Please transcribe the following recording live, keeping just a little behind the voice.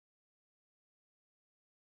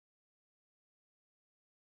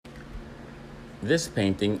This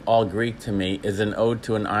painting, all Greek to me, is an ode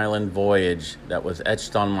to an island voyage that was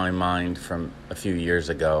etched on my mind from a few years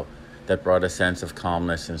ago that brought a sense of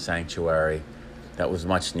calmness and sanctuary that was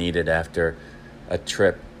much needed after a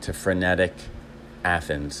trip to frenetic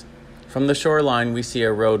Athens. From the shoreline, we see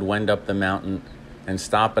a road wend up the mountain and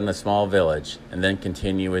stop in a small village, and then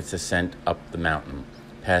continue its ascent up the mountain,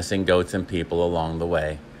 passing goats and people along the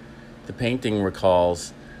way. The painting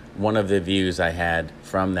recalls one of the views I had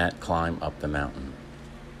from that climb up the mountain.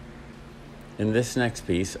 In this next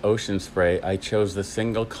piece, Ocean Spray, I chose the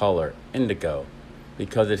single color, indigo,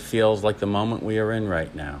 because it feels like the moment we are in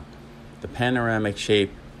right now. The panoramic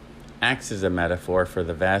shape acts as a metaphor for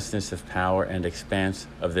the vastness of power and expanse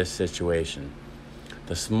of this situation.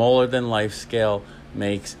 The smaller-than-life scale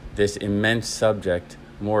makes this immense subject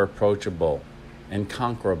more approachable and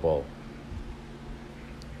conquerable.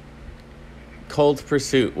 Cold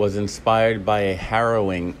Pursuit was inspired by a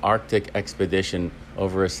harrowing Arctic expedition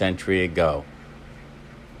over a century ago.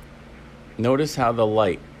 Notice how the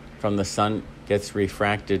light from the sun gets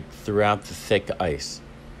refracted throughout the thick ice.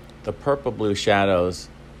 The purple-blue shadows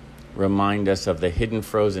remind us of the hidden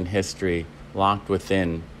frozen history locked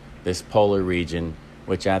within this polar region,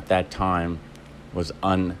 which at that time was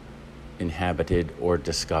uninhabited or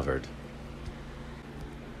discovered.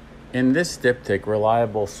 In this diptych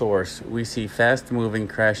reliable source, we see fast-moving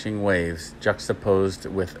crashing waves juxtaposed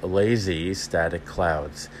with lazy static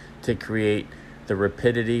clouds to create the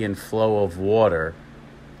rapidity and flow of water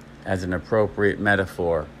as an appropriate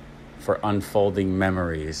metaphor for unfolding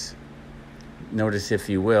memories. Notice, if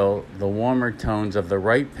you will, the warmer tones of the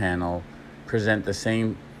right panel present the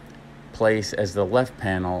same place as the left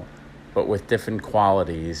panel, but with different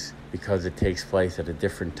qualities because it takes place at a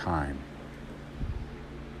different time.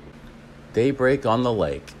 Daybreak on the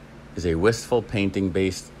Lake is a wistful painting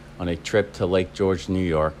based on a trip to Lake George, New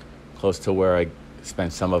York, close to where I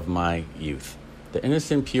spent some of my youth. The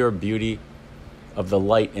innocent, pure beauty of the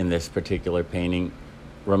light in this particular painting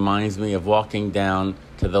reminds me of walking down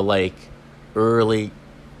to the lake early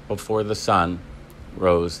before the sun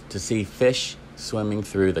rose to see fish swimming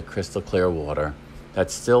through the crystal clear water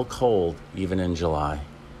that's still cold even in July.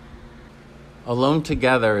 Alone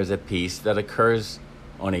Together is a piece that occurs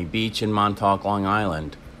on a beach in Montauk, Long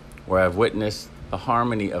Island, where I've witnessed the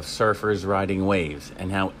harmony of surfers riding waves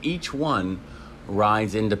and how each one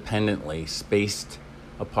rides independently, spaced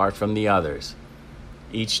apart from the others,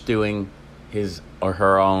 each doing his or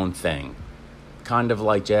her own thing, kind of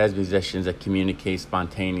like jazz musicians that communicate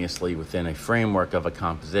spontaneously within a framework of a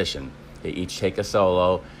composition. They each take a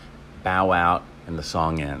solo, bow out, and the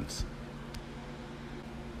song ends.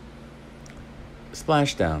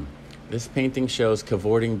 Splashdown. This painting shows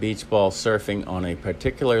cavorting beach ball surfing on a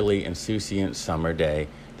particularly insouciant summer day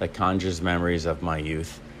that conjures memories of my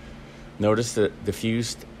youth. Notice the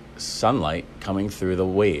diffused sunlight coming through the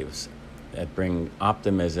waves that bring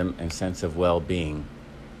optimism and sense of well-being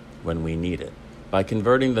when we need it. By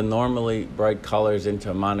converting the normally bright colors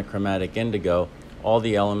into monochromatic indigo, all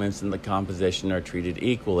the elements in the composition are treated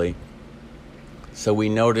equally, so we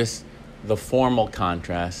notice the formal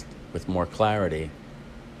contrast with more clarity.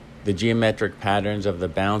 The geometric patterns of the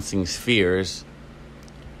bouncing spheres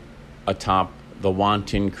atop the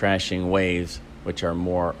wanton crashing waves, which are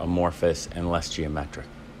more amorphous and less geometric.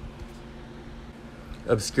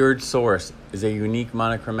 Obscured Source is a unique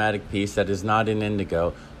monochromatic piece that is not in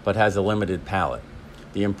indigo, but has a limited palette.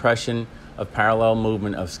 The impression of parallel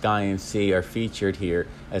movement of sky and sea are featured here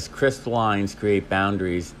as crisp lines create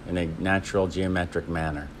boundaries in a natural geometric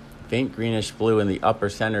manner. Faint greenish blue in the upper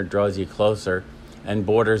center draws you closer and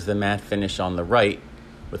borders the matte finish on the right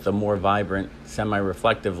with the more vibrant,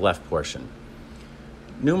 semi-reflective left portion.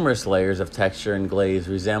 Numerous layers of texture and glaze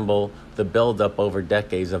resemble the buildup over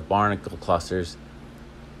decades of barnacle clusters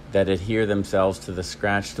that adhere themselves to the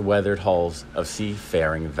scratched, weathered hulls of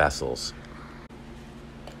seafaring vessels.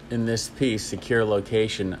 In this piece, Secure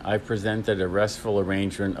Location, I've presented a restful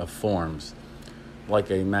arrangement of forms,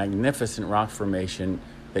 like a magnificent rock formation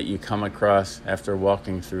that you come across after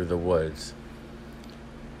walking through the woods.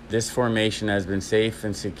 This formation has been safe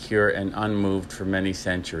and secure and unmoved for many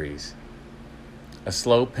centuries. A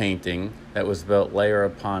slow painting that was built layer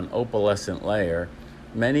upon opalescent layer,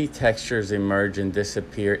 many textures emerge and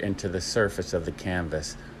disappear into the surface of the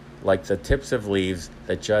canvas, like the tips of leaves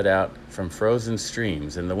that jut out from frozen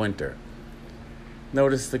streams in the winter.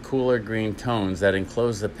 Notice the cooler green tones that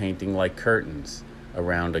enclose the painting like curtains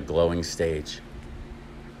around a glowing stage.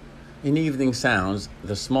 In Evening Sounds,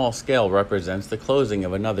 the small scale represents the closing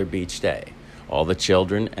of another beach day. All the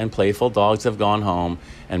children and playful dogs have gone home,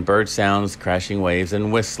 and bird sounds, crashing waves,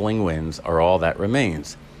 and whistling winds are all that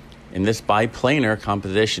remains. In this biplanar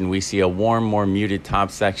composition, we see a warm, more muted top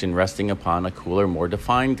section resting upon a cooler, more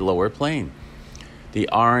defined lower plane. The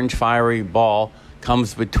orange fiery ball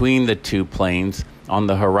comes between the two planes on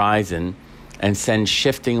the horizon and sends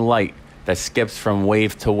shifting light that skips from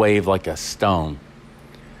wave to wave like a stone.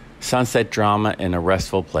 Sunset drama in a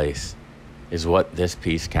restful place is what this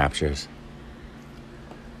piece captures.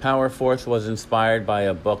 Power Force was inspired by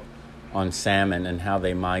a book on salmon and how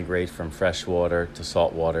they migrate from freshwater to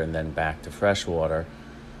saltwater and then back to freshwater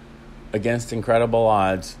against incredible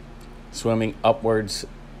odds, swimming upwards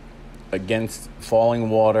against falling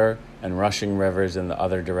water and rushing rivers in the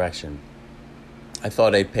other direction. I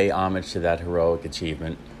thought I'd pay homage to that heroic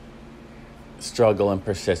achievement. Struggle and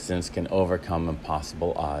persistence can overcome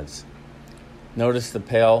impossible odds. Notice the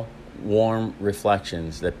pale, warm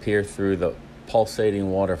reflections that peer through the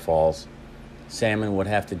pulsating waterfalls salmon would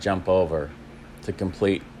have to jump over to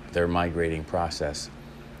complete their migrating process.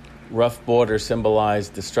 Rough borders symbolize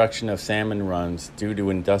destruction of salmon runs due to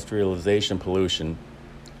industrialization pollution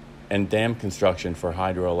and dam construction for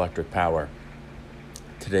hydroelectric power.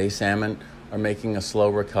 Today, salmon are making a slow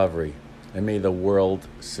recovery, and may the world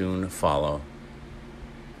soon follow.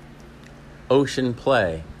 Ocean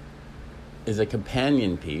Play is a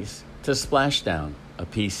companion piece to Splashdown, a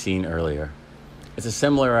piece seen earlier. It's a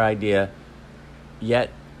similar idea,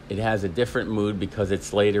 yet it has a different mood because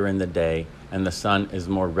it's later in the day and the sun is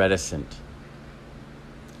more reticent.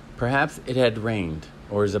 Perhaps it had rained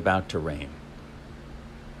or is about to rain.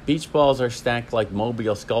 Beach balls are stacked like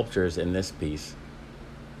mobile sculptures in this piece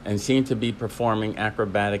and seem to be performing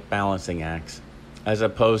acrobatic balancing acts, as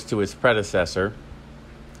opposed to its predecessor,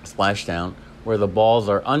 Splashdown, where the balls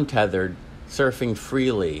are untethered, surfing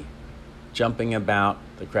freely, jumping about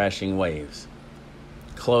the crashing waves,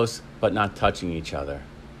 close but not touching each other,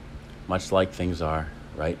 much like things are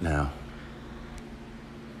right now.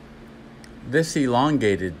 This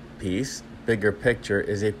elongated piece, Bigger Picture,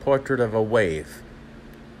 is a portrait of a wave,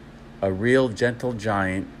 a real gentle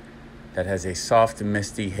giant that has a soft,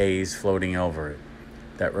 misty haze floating over it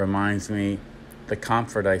that reminds me the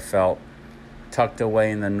comfort I felt tucked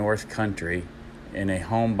away in the North Country in a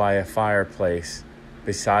home by a fireplace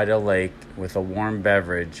beside a lake with a warm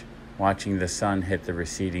beverage, watching the sun hit the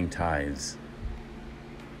receding tides.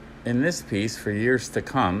 In this piece, for years to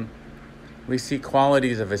come, we see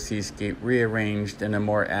qualities of a seascape rearranged in a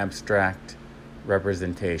more abstract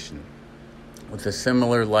representation, with a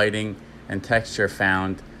similar lighting and texture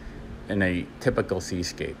found in a typical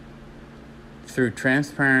seascape. Through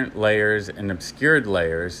transparent layers and obscured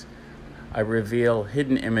layers, I reveal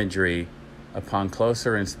hidden imagery upon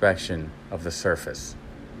closer inspection of the surface.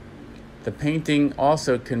 The painting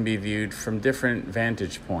also can be viewed from different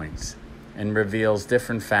vantage points and reveals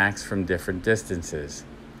different facts from different distances.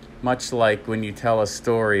 Much like when you tell a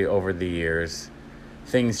story over the years,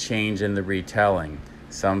 things change in the retelling.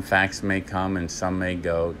 Some facts may come and some may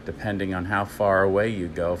go, depending on how far away you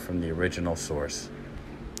go from the original source.